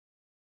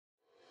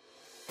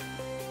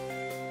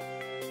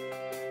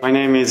My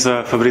name is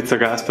Fabrizio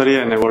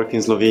Gaspari and I work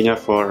in Slovenia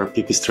for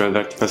Pipistrel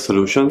Vertical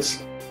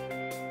Solutions.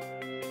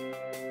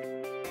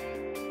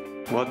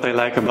 What I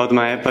like about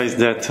MAHEPA is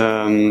that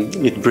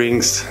it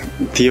brings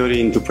theory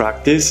into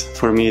practice.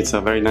 For me it's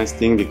a very nice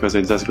thing because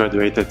I just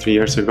graduated 3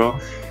 years ago,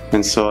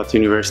 and so at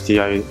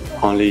university I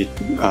only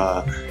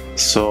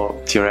saw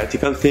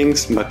theoretical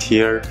things, but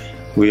here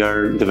we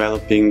are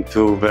developing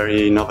two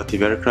very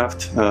innovative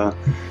aircraft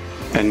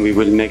and we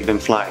will make them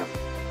fly.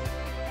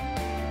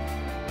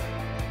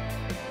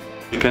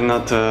 You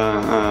cannot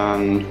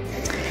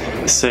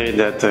say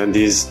that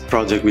this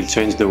project will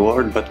change the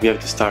world, but we have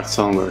to start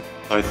somewhere.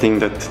 I think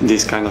that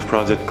this kind of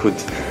project could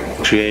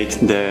create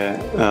the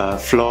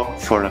flow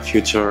for a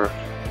future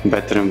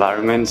better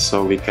environment,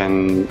 so we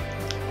can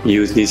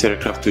use this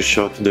aircraft to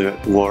show to the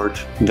world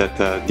that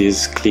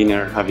this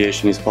cleaner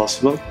aviation is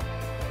possible.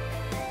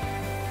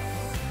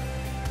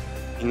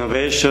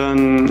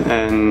 Innovation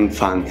and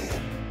fun.